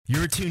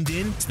You're tuned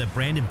in to the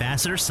Brand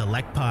Ambassador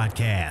Select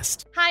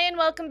Podcast. Hi, and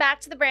welcome back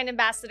to the Brand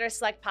Ambassador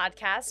Select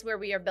Podcast, where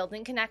we are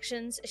building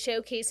connections,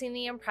 showcasing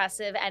the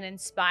impressive and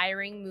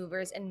inspiring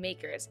movers and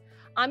makers.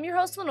 I'm your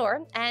host,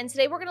 Lenore, and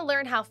today we're going to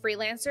learn how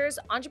freelancers,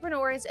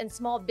 entrepreneurs, and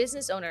small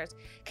business owners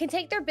can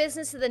take their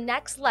business to the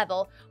next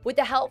level with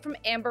the help from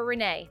Amber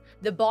Renee,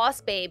 the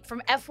boss babe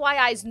from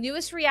FYI's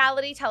newest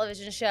reality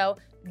television show,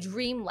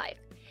 Dream Life.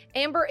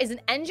 Amber is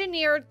an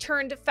engineer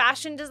turned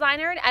fashion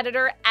designer and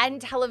editor and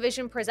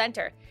television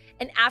presenter.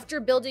 And after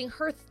building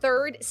her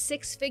third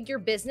six-figure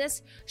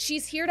business,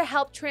 she's here to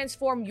help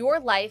transform your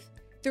life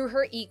through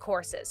her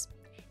e-courses.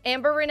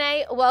 Amber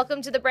Renee,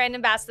 welcome to the Brand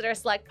Ambassador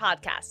Select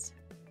Podcast.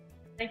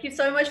 Thank you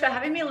so much for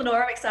having me,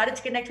 Lenore. I'm excited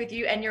to connect with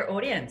you and your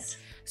audience.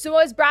 So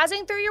I was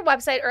browsing through your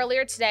website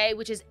earlier today,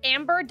 which is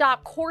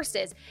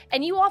amber.courses,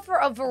 and you offer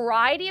a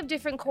variety of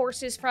different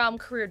courses from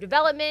career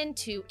development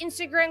to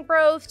Instagram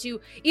growth to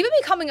even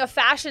becoming a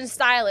fashion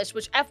stylist,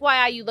 which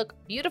FYI, you look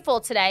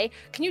beautiful today.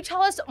 Can you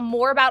tell us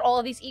more about all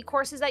of these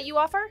e-courses that you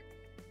offer?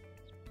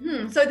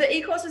 So the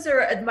e-courses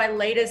are my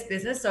latest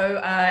business.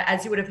 So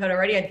as you would have heard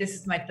already, this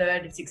is my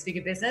third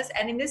six-figure business.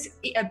 And in this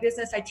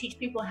business, I teach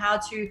people how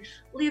to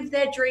live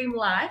their dream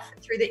life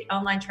through the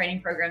online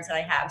training programs that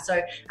I have.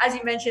 So as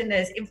you mentioned,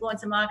 there's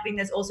influencer marketing.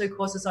 There's also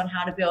courses on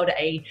how to build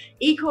a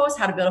e-course,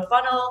 how to build a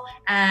funnel,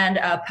 and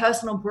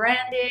personal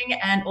branding,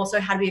 and also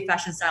how to be a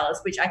fashion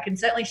stylist, which I can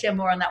certainly share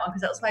more on that one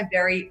because that was my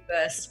very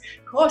first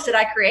course that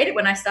I created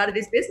when I started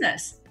this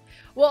business.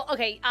 Well,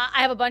 okay,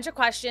 I have a bunch of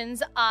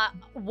questions.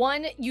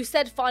 One, you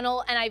said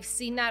funnel, and I've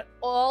seen that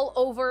all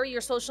over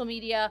your social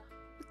media.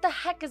 What the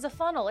heck is a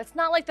funnel? It's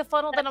not like the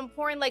funnel that I'm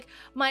pouring like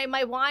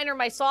my wine or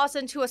my sauce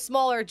into a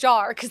smaller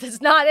jar, because that's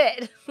not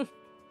it.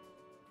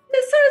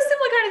 It's a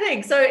similar kind of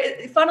thing.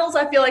 So funnels,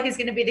 I feel like, is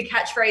going to be the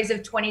catchphrase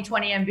of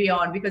 2020 and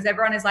beyond, because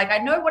everyone is like, I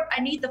know what I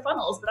need the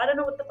funnels, but I don't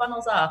know what the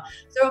funnels are.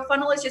 So a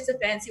funnel is just a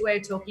fancy way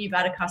of talking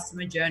about a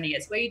customer journey.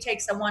 It's where you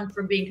take someone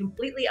from being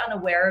completely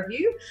unaware of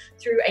you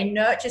through a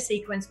nurture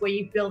sequence where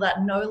you build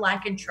that know,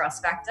 like, and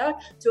trust factor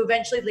to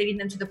eventually leading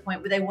them to the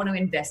point where they want to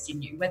invest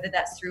in you, whether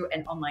that's through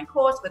an online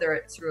course, whether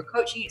it's through a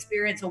coaching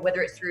experience, or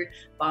whether it's through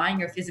buying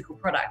your physical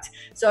product.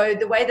 So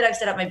the way that I've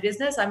set up my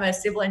business, I'm a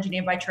civil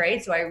engineer by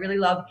trade. So I really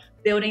love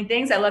building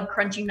things. I love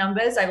crunching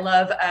numbers. I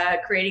love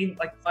creating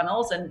like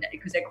funnels, and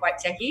because they're quite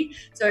techy.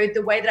 So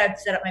the way that I've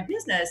set up my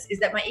business is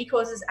that my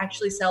e-courses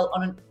actually sell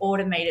on an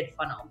automated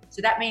funnel.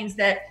 So that means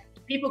that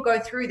people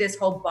go through this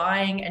whole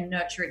buying and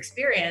nurture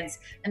experience,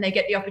 and they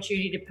get the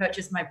opportunity to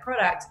purchase my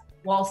product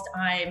whilst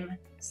I'm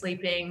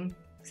sleeping,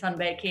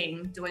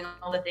 sunbaking, doing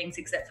all the things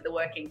except for the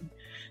working.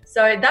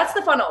 So that's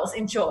the funnels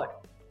in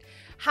short.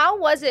 How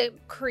was it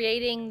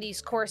creating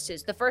these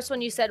courses? The first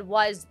one you said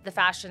was the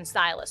fashion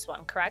stylist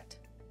one, correct?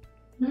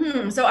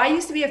 So I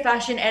used to be a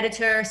fashion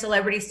editor,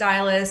 celebrity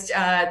stylist,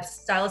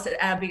 stylist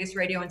at our biggest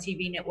radio and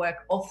TV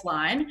network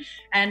offline.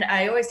 And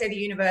I always say the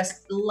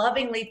universe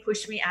lovingly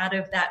pushed me out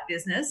of that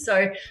business.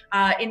 So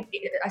I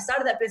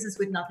started that business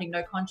with nothing,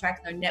 no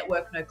contract, no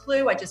network, no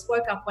clue. I just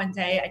woke up one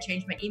day, I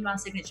changed my email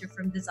signature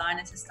from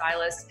designer to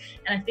stylist,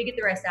 and I figured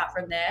the rest out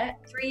from there.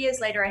 3 years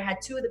later, I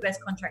had two of the best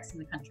contracts in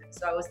the country.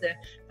 So I was the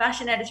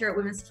fashion editor at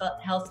Women's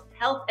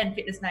Health and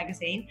Fitness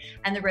magazine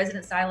and the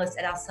resident stylist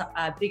at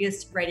our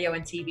biggest radio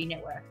and TV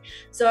network.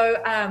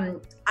 So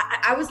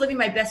I was living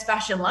my best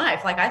fashion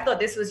life. Like I thought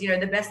this was,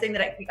 the best thing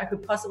that I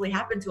could possibly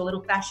happen to a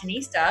little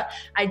fashionista.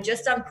 I'd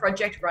just done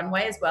Project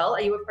Runway as well.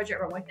 Are you a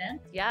Project Runway fan?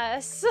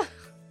 Yes.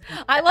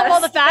 I love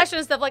all the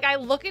fashion stuff. Like I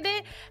look at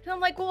it and I'm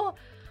like, well,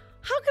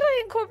 how can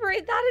I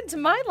incorporate that into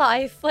my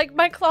life? Like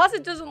my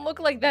closet doesn't look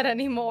like that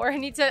anymore. I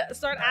need to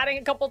start adding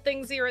a couple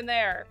things here and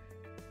there.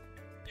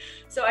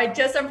 So I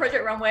just done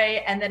Project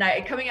Runway, and then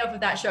coming off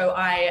of that show,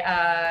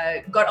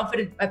 I got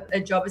offered a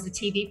job as a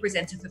TV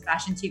presenter for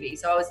fashion TV.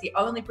 So I was the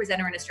only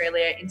presenter in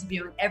Australia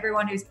interviewing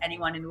everyone who's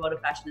anyone in the world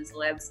of fashion and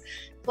celebs.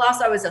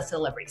 Plus I was a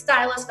celebrity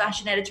stylist,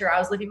 fashion editor. I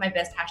was living my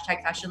best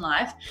 #fashion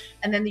life.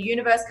 And then the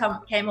universe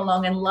came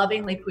along and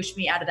lovingly pushed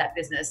me out of that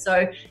business.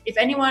 So if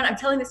anyone, I'm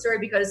telling this story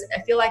because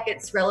I feel like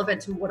it's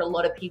relevant to what a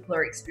lot of people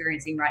are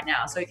experiencing right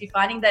now. So if you're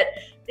finding that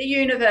the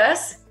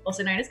universe,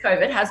 also known as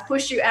COVID, has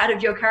pushed you out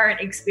of your current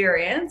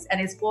experience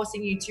and is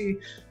forcing you to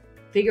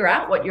figure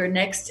out what your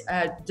next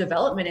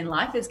development in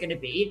life is going to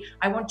be,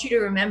 I want you to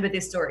remember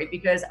this story,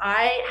 because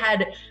I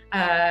had,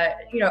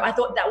 I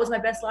thought that was my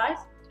best life,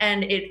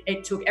 and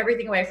it took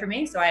everything away from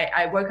me. So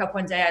I woke up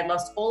one day, I'd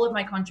lost all of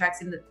my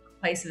contracts in the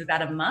place of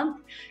about a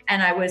month,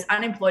 and I was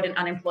unemployed and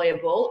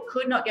unemployable,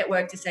 could not get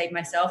work to save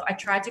myself. I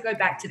tried to go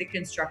back to the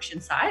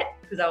construction site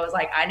because I was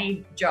like, I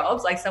need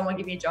jobs, like someone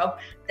give me a job.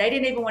 They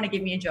didn't even want to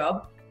give me a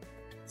job.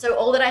 So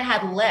all that I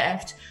had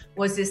left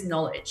was this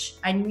knowledge.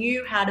 I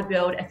knew how to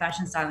build a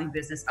fashion styling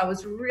business. I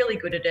was really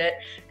good at it.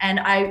 And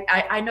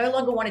I no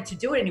longer wanted to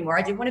do it anymore.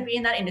 I didn't want to be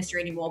in that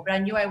industry anymore, but I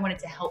knew I wanted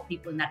to help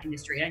people in that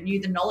industry. And I knew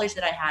the knowledge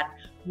that I had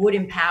would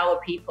empower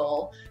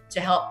people to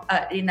help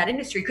in that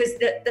industry, because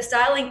the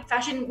styling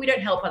fashion, we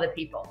don't help other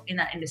people in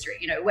that industry.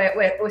 You know,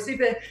 we're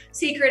super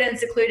secret and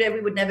secluded.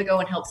 We would never go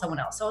and help someone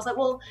else. So I was like,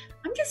 well,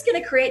 I'm just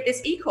going to create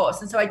this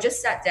e-course. And so I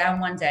just sat down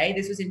one day,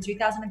 this was in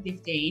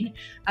 2015,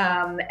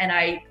 and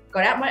I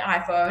got out my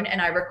iPhone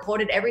and I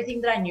recorded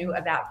everything that I knew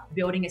about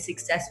building a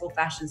successful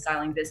fashion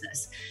styling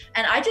business.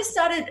 And I just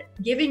started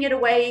giving it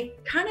away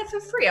kind of for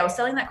free. I was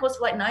selling that course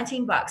for like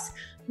 19 bucks,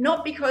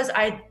 not because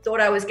I thought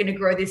I was going to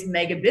grow this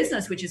mega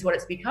business, which is what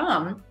it's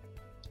become,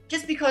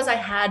 just because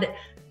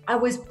I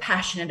was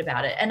passionate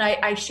about it. And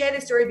I share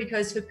this story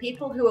because for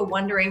people who are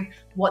wondering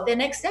what their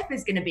next step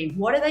is going to be,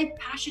 what are they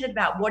passionate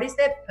about? What is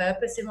their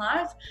purpose in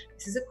life?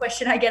 This is a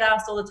question I get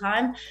asked all the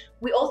time.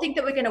 We all think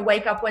that we're going to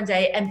wake up one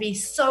day and be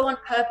so on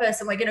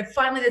purpose, and we're going to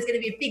finally, there's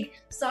going to be a big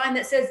sign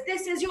that says,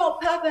 this is your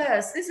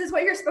purpose. This is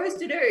what you're supposed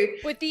to do.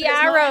 With the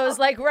arrows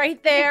like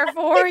right there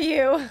for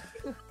you.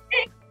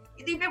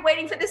 You've been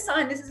waiting for this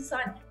sign. This is a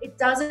sign. It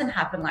doesn't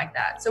happen like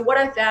that. So what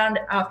I found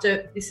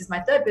after, this is my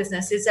third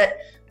business, is that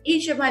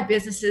each of my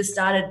businesses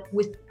started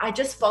with, I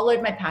just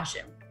followed my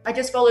passion. I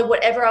just followed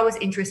whatever I was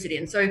interested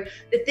in. So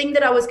the thing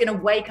that I was going to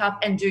wake up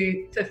and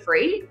do for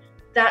free,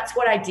 that's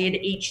what I did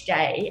each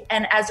day.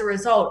 And as a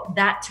result,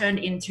 that turned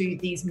into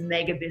these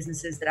mega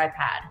businesses that I've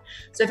had.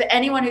 So for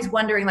anyone who's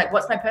wondering, like,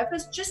 what's my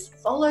purpose? Just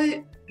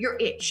follow your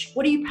itch.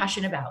 What are you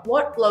passionate about?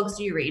 What blogs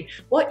do you read?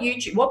 What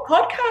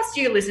podcasts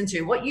do you listen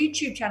to? What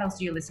YouTube channels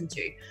do you listen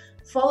to?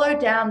 Follow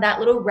down that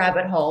little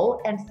rabbit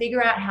hole and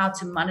figure out how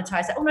to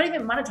monetize it, or not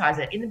even monetize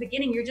it. In the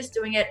beginning, you're just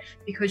doing it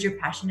because you're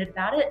passionate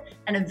about it,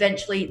 and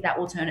eventually that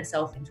will turn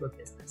itself into a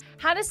business.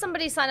 How does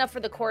somebody sign up for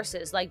the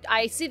courses? Like,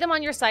 I see them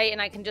on your site and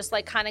I can just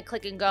like kind of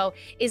click and go.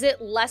 Is it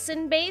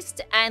lesson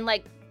based and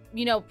like,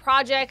 you know,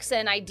 projects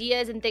and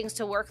ideas and things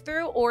to work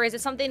through? Or is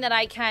it something that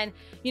I can,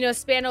 you know,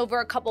 span over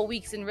a couple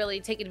weeks and really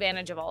take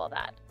advantage of all of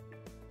that?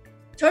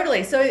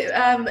 Totally. So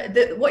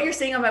what you're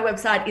seeing on my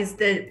website is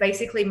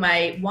basically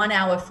my 1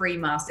 hour free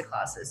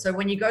masterclasses. So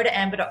when you go to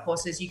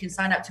amber.courses, you can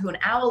sign up to an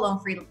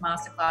hour-long free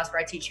masterclass where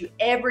I teach you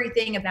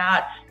everything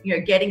about, you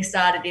know, getting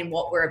started in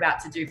what we're about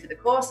to do for the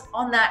course.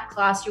 On that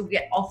class, you'll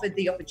get offered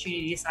the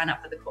opportunity to sign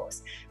up for the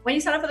course. When you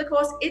sign up for the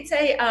course, it's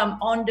a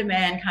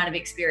on-demand kind of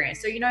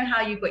experience. So you know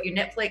how you've got your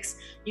Netflix,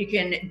 you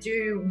can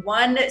do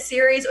one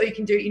series, or you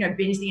can do, you know,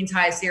 binge the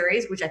entire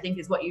series, which I think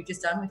is what you've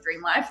just done with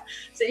Dream Life.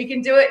 So you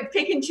can do it,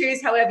 pick and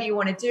choose however you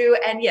want to do.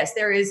 And yes,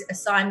 there is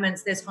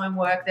assignments, there's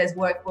homework, there's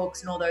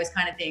workbooks and all those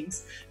kind of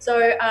things.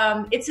 So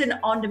it's an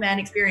on-demand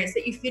experience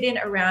that you fit in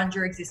around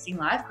your existing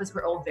life, because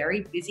we're all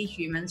very busy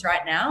humans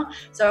right now.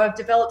 So I've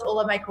developed all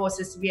of my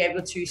courses to be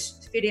able to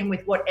fit in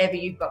with whatever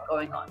you've got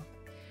going on.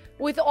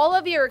 With all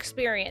of your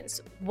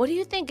experience, what do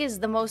you think is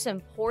the most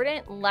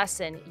important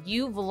lesson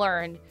you've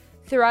learned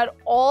throughout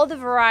all the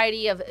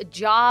variety of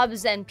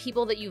jobs and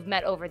people that you've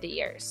met over the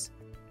years?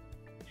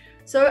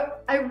 So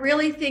I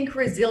really think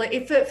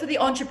resilient for the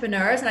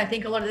entrepreneurs, and I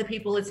think a lot of the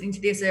people listening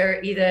to this are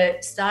either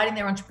starting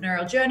their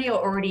entrepreneurial journey or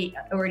already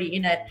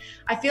in it.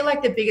 I feel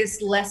like the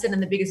biggest lesson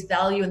and the biggest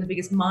value and the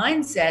biggest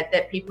mindset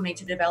that people need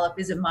to develop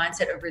is a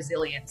mindset of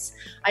resilience.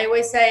 I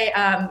always say,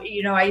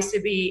 you know, I used to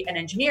be an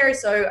engineer,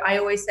 so I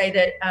always say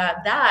that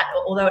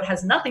although it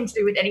has nothing to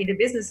do with any of the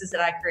businesses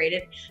that I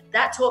created,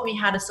 that taught me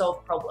how to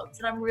solve problems,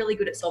 and I'm really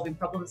good at solving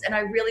problems. And I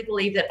really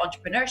believe that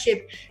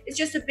entrepreneurship is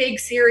just a big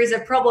series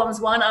of problems,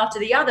 one after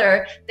the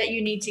other, that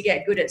you need to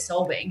get good at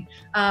solving.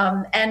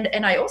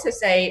 And I also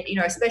say, you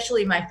know,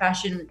 especially my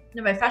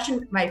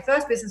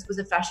first business was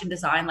a fashion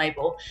design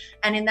label.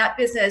 And in that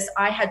business,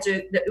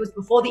 it was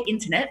before the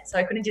internet, so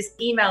I couldn't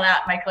just email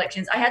out my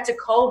collections. I had to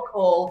cold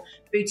call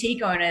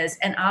boutique owners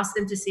and ask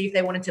them to see if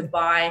they wanted to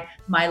buy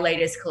my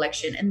latest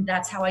collection. And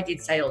that's how I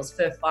did sales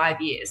for 5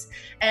 years.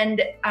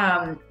 And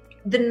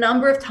the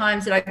number of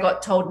times that I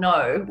got told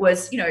no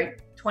was, you know,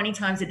 20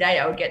 times a day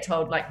I would get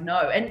told like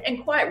no,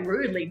 and quite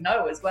rudely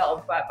no as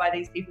well by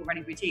these people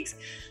running boutiques.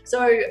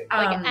 So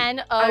like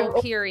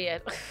N-O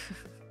period.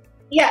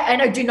 Yeah,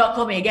 and do not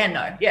call me again,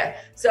 no. Yeah.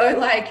 So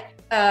like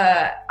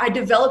I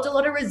developed a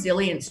lot of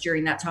resilience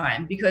during that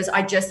time, because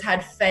I just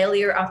had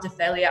failure after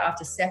failure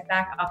after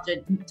setback after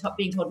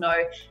being told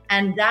no.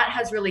 And that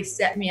has really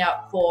set me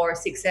up for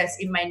success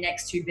in my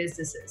next two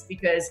businesses,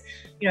 because,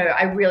 you know,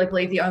 I really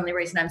believe the only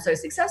reason I'm so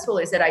successful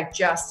is that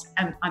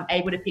I'm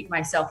able to pick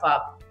myself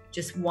up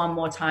just one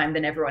more time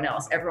than everyone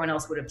else. Everyone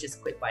else would have just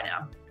quit by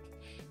now.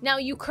 Now,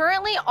 you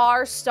currently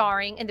are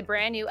starring in the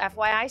brand new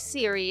FYI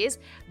series,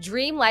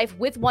 Dream Life,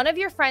 with one of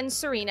your friends,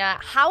 Serena.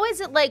 How is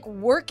it like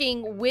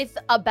working with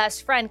a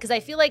best friend? Because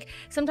I feel like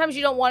sometimes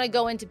you don't want to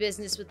go into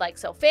business with like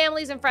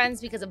families and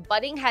friends because of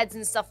butting heads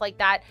and stuff like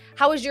that.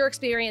 How has your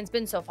experience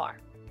been so far?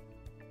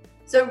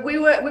 So we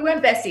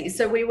weren't besties.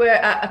 So we were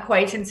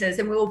acquaintances,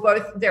 and we were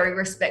both very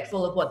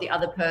respectful of what the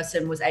other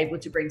person was able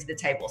to bring to the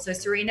table. So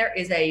Serena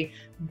is a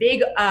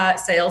big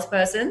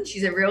salesperson.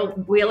 She's a real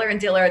wheeler and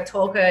dealer,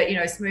 talker,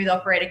 smooth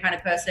operator kind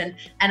of person.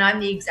 And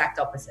I'm the exact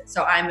opposite.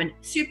 So I'm a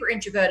super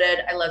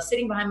introverted. I love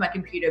sitting behind my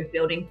computer,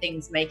 building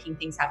things, making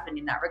things happen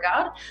in that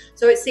regard.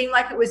 So it seemed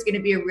like it was going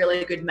to be a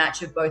really good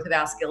match of both of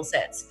our skill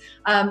sets.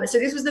 So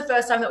this was the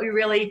first time that we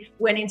really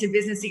went into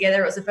business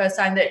together. It was the first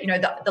time that,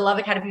 the Love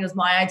Academy was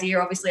my idea.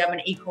 Obviously, I'm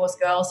an e-course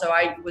girl, so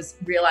I was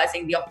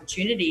realizing the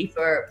opportunity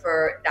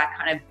for that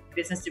kind of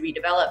business to be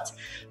developed.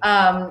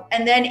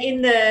 And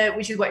then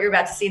which is what you're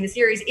about to see in the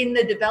series, in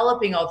the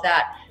developing of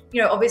that,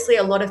 obviously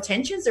a lot of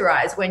tensions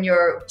arise when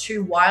you're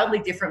two wildly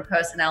different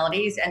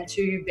personalities and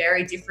two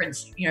very different,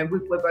 we're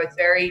both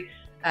very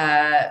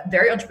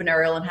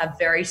entrepreneurial and have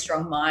very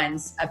strong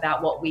minds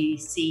about what we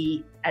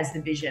see as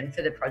the vision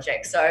for the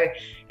project. So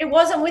it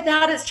wasn't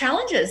without its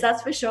challenges,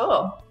 that's for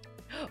sure.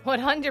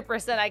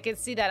 100%. I could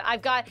see that.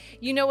 I've got,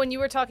 when you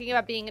were talking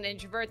about being an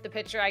introvert, the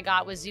picture I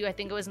got was you. I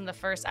think it was in the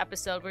first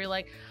episode where you're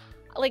like,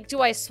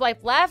 do I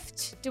swipe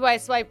left? Do I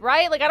swipe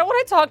right? Like, I don't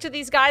want to talk to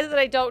these guys that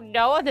I don't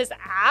know on this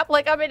app.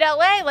 Like, I'm in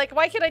LA. Like,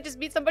 why can't I just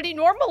meet somebody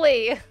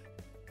normally?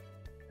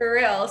 For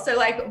real. So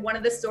like one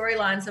of the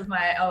storylines of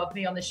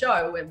me on the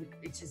show,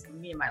 which is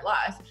me in my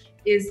life,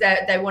 is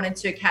that they wanted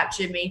to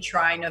capture me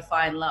trying to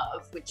find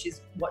love, which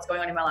is what's going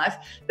on in my life.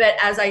 But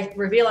as I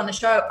reveal on the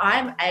show,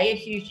 I'm a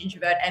huge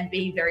introvert and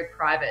B, very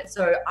private.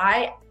 So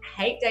I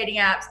hate dating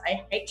apps.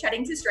 I hate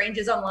chatting to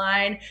strangers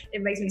online.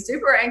 It makes me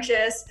super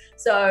anxious.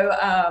 So,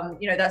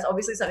 that's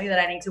obviously something that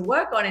I need to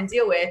work on and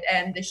deal with.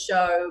 And the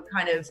show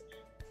kind of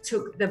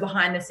took the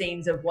behind the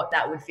scenes of what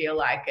that would feel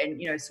like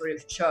and, sort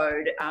of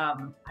showed, I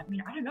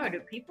don't know, do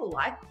people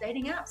like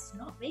dating apps?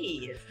 Not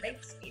me. It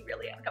makes me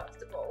really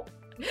uncomfortable.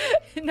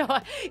 No,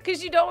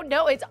 because you don't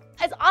know. It's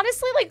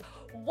honestly like,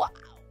 what?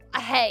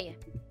 Hey,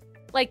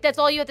 like that's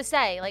all you have to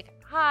say. Like,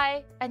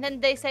 hi. And then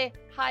they say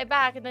hi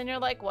back. And then you're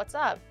like, what's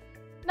up?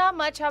 Not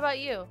much. How about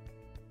you?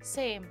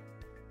 Same.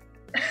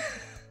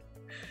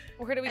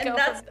 Where do we go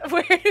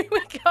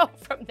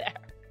from there?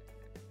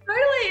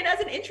 Totally. And as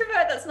an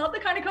introvert, that's not the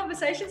kind of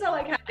conversations I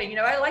like having.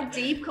 I like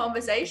deep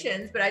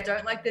conversations, but I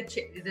don't like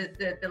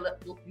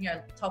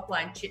the top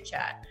line chit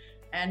chat.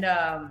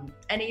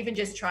 And even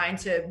just trying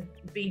to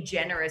be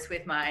generous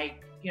with my,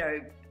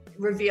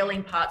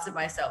 revealing parts of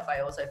myself, I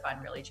also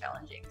find really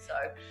challenging. So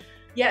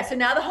yeah, so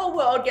now the whole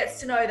world gets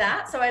to know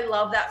that. So I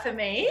love that for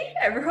me.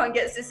 Everyone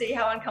gets to see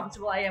how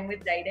uncomfortable I am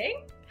with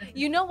dating.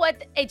 You know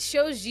what? It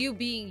shows you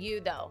being you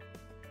though.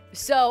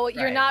 So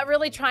you're not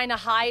really trying to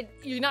hide.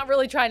 You're not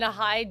really trying to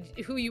hide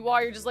who you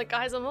are. You're just like,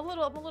 guys, I'm a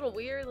little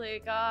weird.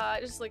 Like,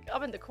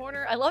 I'm in the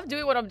corner. I love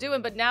doing what I'm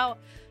doing, but now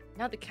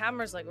the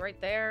camera's like right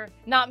there.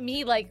 Not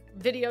me like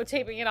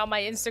videotaping it on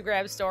my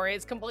Instagram story.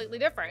 It's completely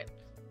different.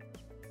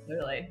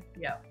 Literally,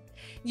 yeah.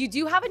 You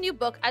do have a new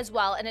book as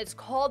well, and it's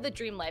called The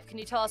Dream Life. Can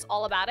you tell us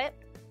all about it?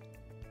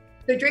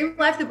 The Dream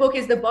Life, the book,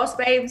 is the Boss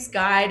Babe's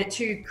guide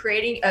to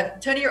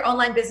turning your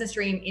online business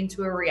dream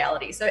into a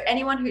reality. So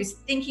anyone who's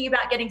thinking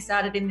about getting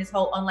started in this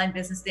whole online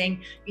business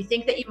thing, you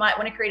think that you might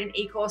want to create an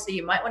e-course or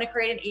you might want to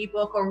create an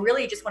ebook, or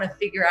really just want to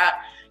figure out,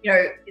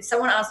 if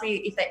someone asked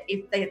me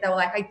if they were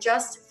like, I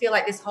just feel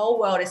like this whole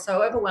world is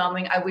so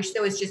overwhelming. I wish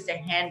there was just a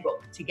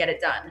handbook to get it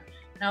done.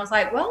 And I was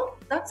like, well,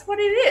 that's what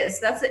it is.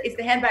 It's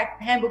the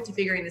handbook to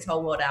figuring this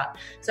whole world out.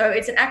 So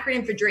it's an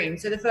acronym for DREAM.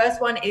 So the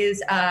first one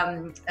is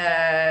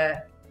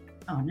I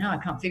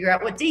can't figure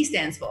out what D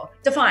stands for.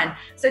 Define.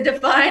 So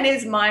define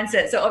is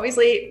mindset. So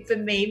obviously for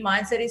me,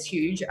 mindset is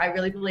huge. I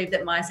really believe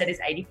that mindset is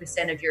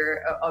 80%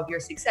 of your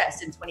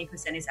success and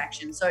 20% is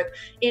action. So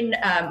in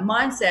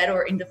mindset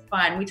or in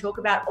define, we talk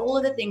about all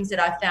of the things that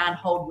I found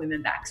hold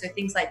women back. So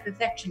things like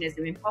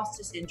perfectionism,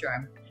 imposter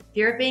syndrome,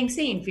 fear of being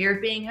seen, fear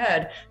of being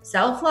heard,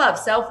 self-love,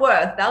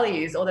 self-worth,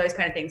 values, all those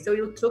kind of things. So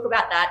we'll talk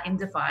about that in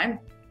define.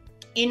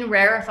 In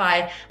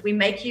Rarify, we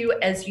make you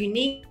as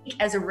unique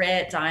as a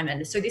rare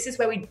diamond. So this is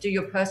where we do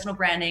your personal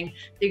branding,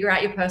 figure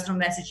out your personal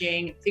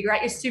messaging, figure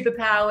out your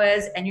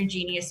superpowers and your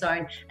genius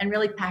zone, and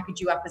really package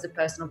you up as a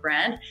personal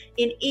brand.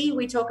 In E,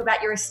 we talk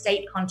about your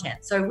estate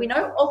content. So we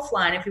know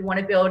offline, if we want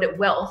to build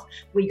wealth,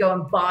 we go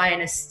and buy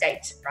an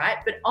estate, right?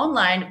 But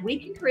online, we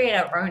can create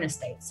our own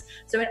estates.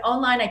 So in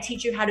online, I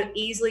teach you how to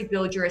easily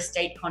build your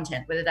estate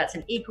content, whether that's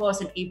an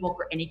e-course, an ebook,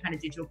 or any kind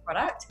of digital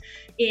product.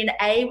 In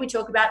A, we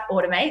talk about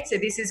automate. So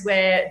this is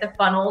where the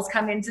funnels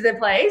come into the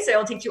play. So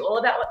I'll teach you all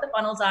about what the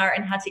funnels are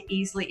and how to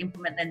easily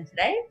implement them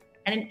today.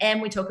 And in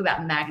M, we talk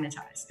about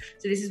magnetize.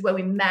 So this is where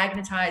we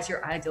magnetize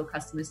your ideal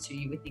customers to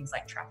you with things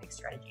like traffic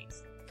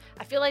strategies.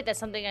 I feel like that's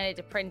something I need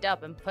to print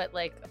up and put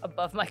like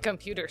above my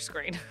computer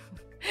screen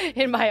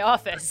in my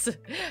office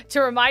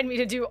to remind me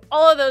to do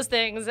all of those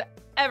things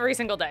every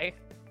single day.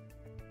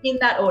 In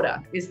that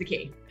order is the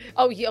key.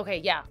 Oh,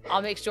 okay. Yeah.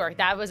 I'll make sure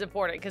that was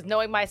important because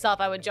knowing myself,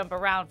 I would jump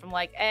around from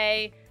like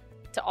A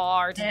to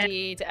R to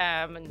D to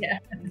M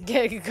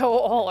and go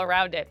all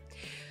around it.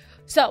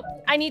 So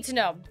I need to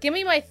know, give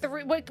me my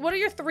what are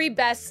your 3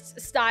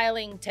 best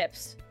styling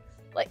tips?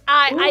 Like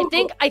I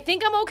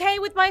think I'm okay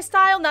with my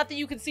style. Not that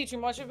you can see too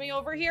much of me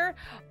over here,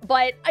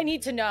 but I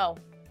need to know.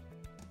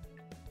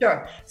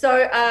 Sure.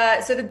 So,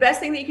 so the best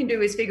thing that you can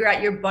do is figure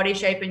out your body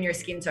shape and your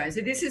skin tone. So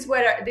this is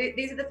where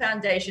these are the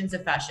foundations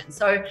of fashion.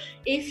 So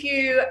if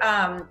you,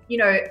 you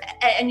know,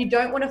 and you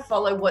don't want to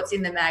follow what's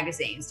in the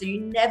magazine, so you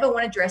never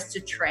want to dress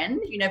to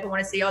trend. You never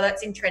want to see, oh,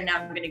 that's in trend now,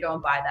 I'm going to go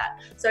and buy that.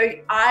 So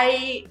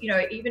you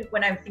know, even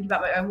when I'm thinking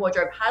about my own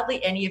wardrobe,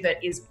 hardly any of it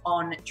is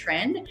on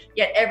trend.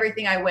 Yet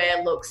everything I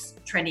wear looks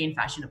trendy and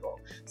fashionable.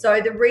 So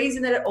the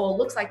reason that it all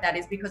looks like that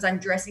is because I'm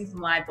dressing for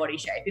my body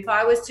shape. If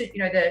I was to, you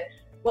know,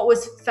 what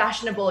was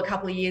fashionable a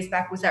couple of years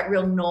back was that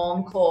real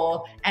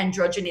normcore,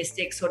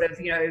 androgynistic sort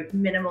of, you know,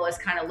 minimalist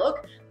kind of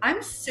look.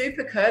 I'm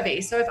super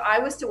curvy. So if I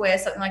was to wear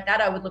something like that,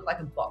 I would look like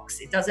a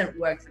box. It doesn't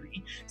work for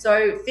me.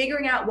 So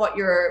figuring out what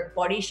your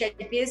body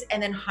shape is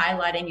and then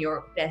highlighting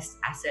your best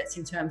assets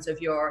in terms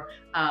of your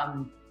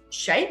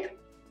shape.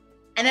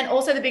 And then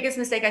also the biggest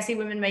mistake I see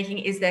women making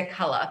is their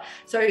color.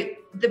 So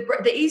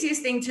the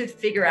easiest thing to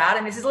figure out,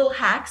 and this is a little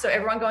hack, so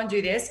everyone go and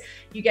do this.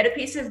 You get a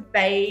piece of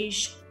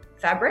beige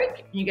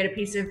fabric, and you get a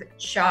piece of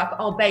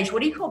beige.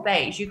 What do you call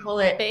beige? You call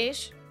it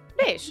beige.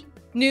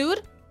 Nude?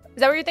 Is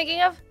that what you're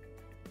thinking of?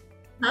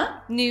 Huh?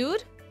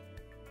 Nude.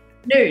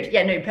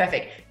 Yeah, nude.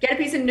 Perfect. Get a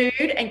piece of nude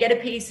and get a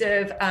piece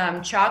of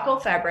charcoal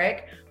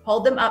fabric.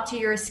 Hold them up to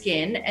your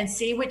skin and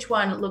see which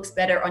one looks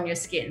better on your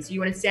skin. So you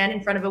want to stand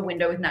in front of a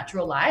window with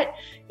natural light.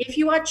 If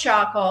you are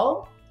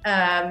charcoal,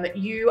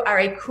 you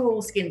are a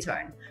cool skin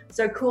tone.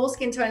 So cool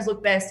skin tones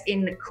look best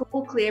in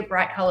cool, clear,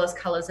 bright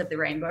colors of the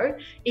rainbow.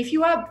 If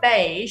you are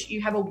beige,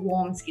 you have a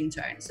warm skin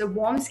tone. So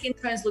warm skin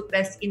tones look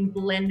best in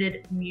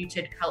blended,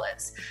 muted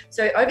colors.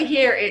 So over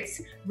here,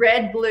 it's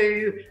red,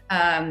 blue,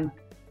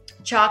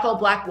 charcoal,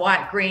 black,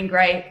 white, green,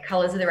 gray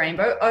colors of the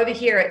rainbow. Over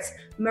here, it's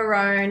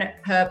maroon,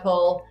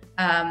 purple,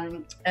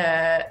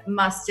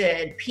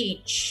 mustard,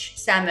 peach,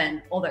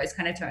 salmon, all those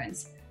kind of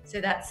tones. So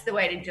that's the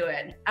way to do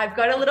it. I've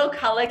got a little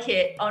color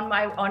kit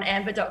on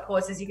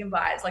amber.courses you can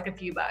buy. It's like a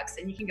few bucks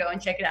and you can go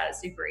and check it out. It's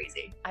super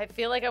easy. I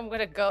feel like I'm going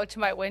to go to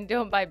my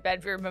window in my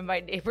bedroom and my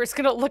neighbor's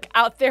going to look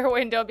out their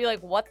window and be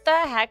like, what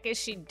the heck is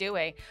she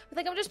doing? I'm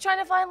like, I'm just trying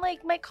to find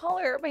like my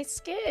color, my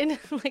skin.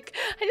 Like,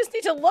 I just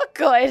need to look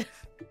good.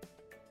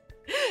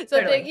 So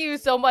totally. Thank you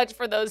so much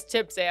for those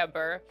tips,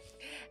 Amber.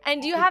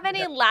 And do you have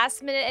any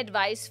last minute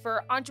advice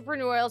for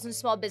entrepreneurs and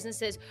small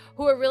businesses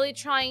who are really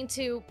trying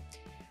to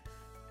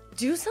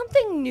do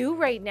something new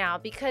right now,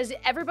 because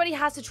everybody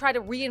has to try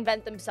to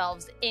reinvent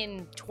themselves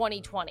in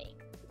 2020?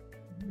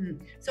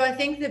 So I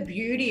think the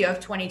beauty of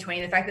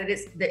 2020, the fact that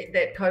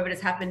that COVID has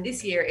happened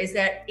this year, is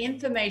that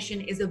information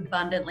is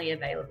abundantly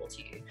available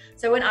to you.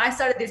 So when I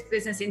started this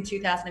business in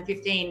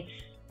 2015,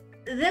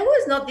 there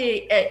was not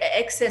the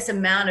excess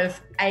amount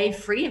of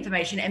free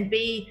information, and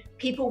B,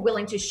 people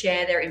willing to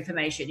share their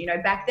information. You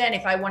know, back then,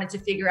 if I wanted to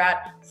figure out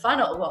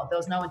well, there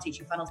was no one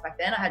teaching funnels back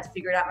then. I had to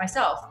figure it out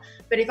myself.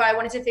 But if I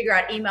wanted to figure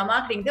out email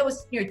marketing, there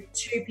was,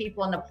 2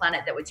 people on the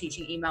planet that were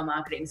teaching email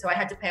marketing. So I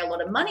had to pay a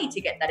lot of money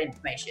to get that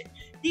information.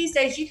 These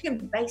days, you can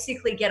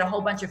basically get a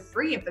whole bunch of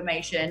free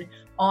information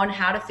on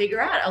how to figure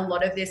out a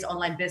lot of this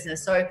online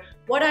business. So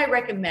what I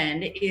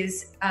recommend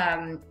is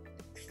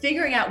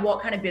figuring out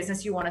what kind of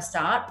business you want to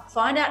start.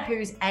 Find out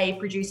who's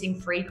producing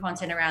free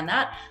content around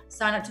that.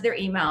 Sign up to their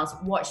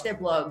emails, watch their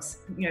blogs,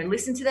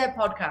 listen to their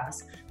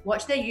podcasts,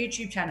 watch their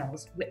YouTube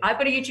channels. I've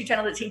got a YouTube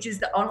channel that teaches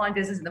the online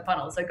business and the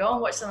funnel. So go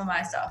and watch some of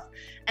my stuff.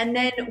 And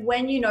then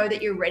when you know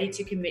that you're ready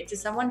to commit to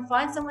someone,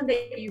 find someone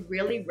that you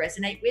really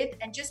resonate with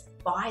and just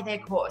buy their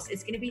course.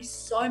 It's going to be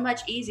so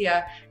much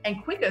easier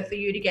and quicker for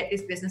you to get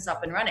this business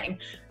up and running.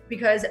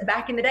 Because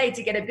back in the day,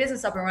 to get a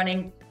business up and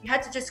running, you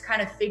had to just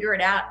kind of figure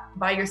it out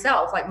by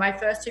yourself. Like my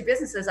first 2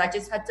 businesses, I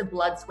just had to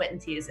blood, sweat,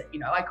 and tears it.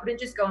 I couldn't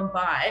just go and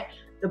buy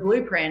the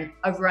blueprint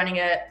of running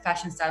a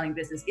fashion styling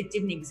business. It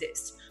didn't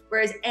exist.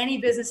 Whereas any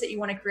business that you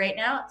want to create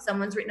now,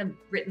 someone's written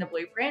the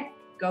blueprint,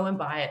 go and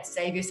buy it.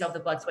 Save yourself the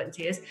blood, sweat, and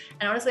tears.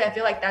 And honestly, I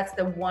feel like that's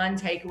the one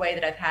takeaway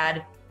that I've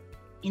had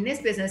in this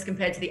business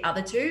compared to the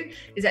other 2,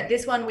 is that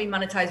this one we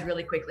monetize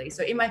really quickly.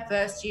 So in my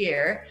first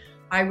year,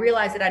 I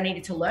realized that I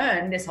needed to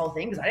learn this whole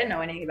thing because I didn't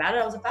know anything about it.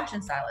 I was a fashion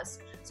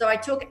stylist. So I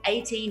took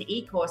 18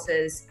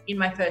 e-courses in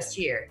my first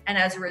year. And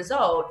as a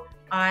result,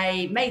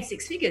 I made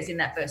 6 figures in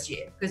that first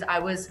year because I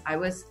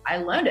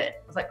learned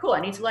it. I was like, cool, I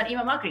need to learn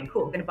email marketing.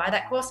 Cool, I'm going to buy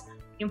that course,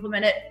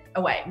 implement it,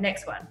 away,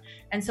 next one.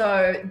 And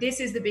so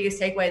this is the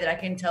biggest takeaway that I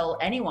can tell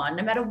anyone,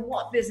 no matter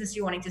what business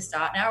you're wanting to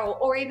start now,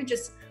 or even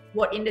just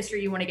what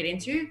industry you want to get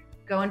into,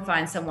 go and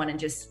find someone and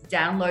just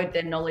download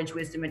their knowledge,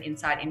 wisdom, and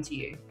insight into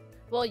you.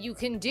 Well, you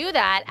can do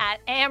that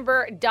at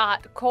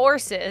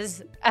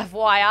amber.courses,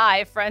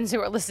 FYI, friends who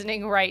are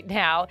listening right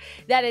now.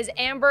 That is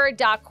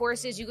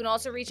amber.courses. You can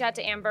also reach out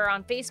to Amber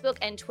on Facebook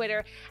and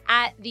Twitter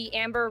at the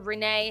Amber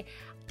Renee.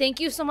 Thank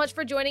you so much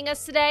for joining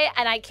us today,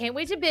 and I can't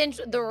wait to binge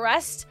the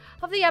rest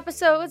of the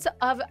episodes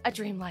of A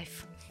Dream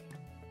Life.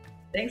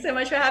 Thanks so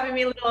much for having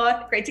me,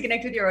 Lenore. Great to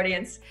connect with your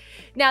audience.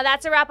 Now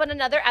that's a wrap on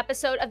another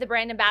episode of the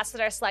Brand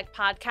Ambassador Select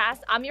podcast.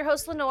 I'm your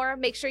host, Lenore.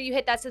 Make sure you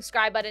hit that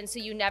subscribe button so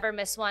you never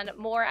miss one.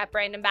 More at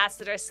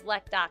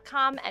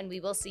brandambassadorselect.com, and we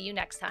will see you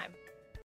next time.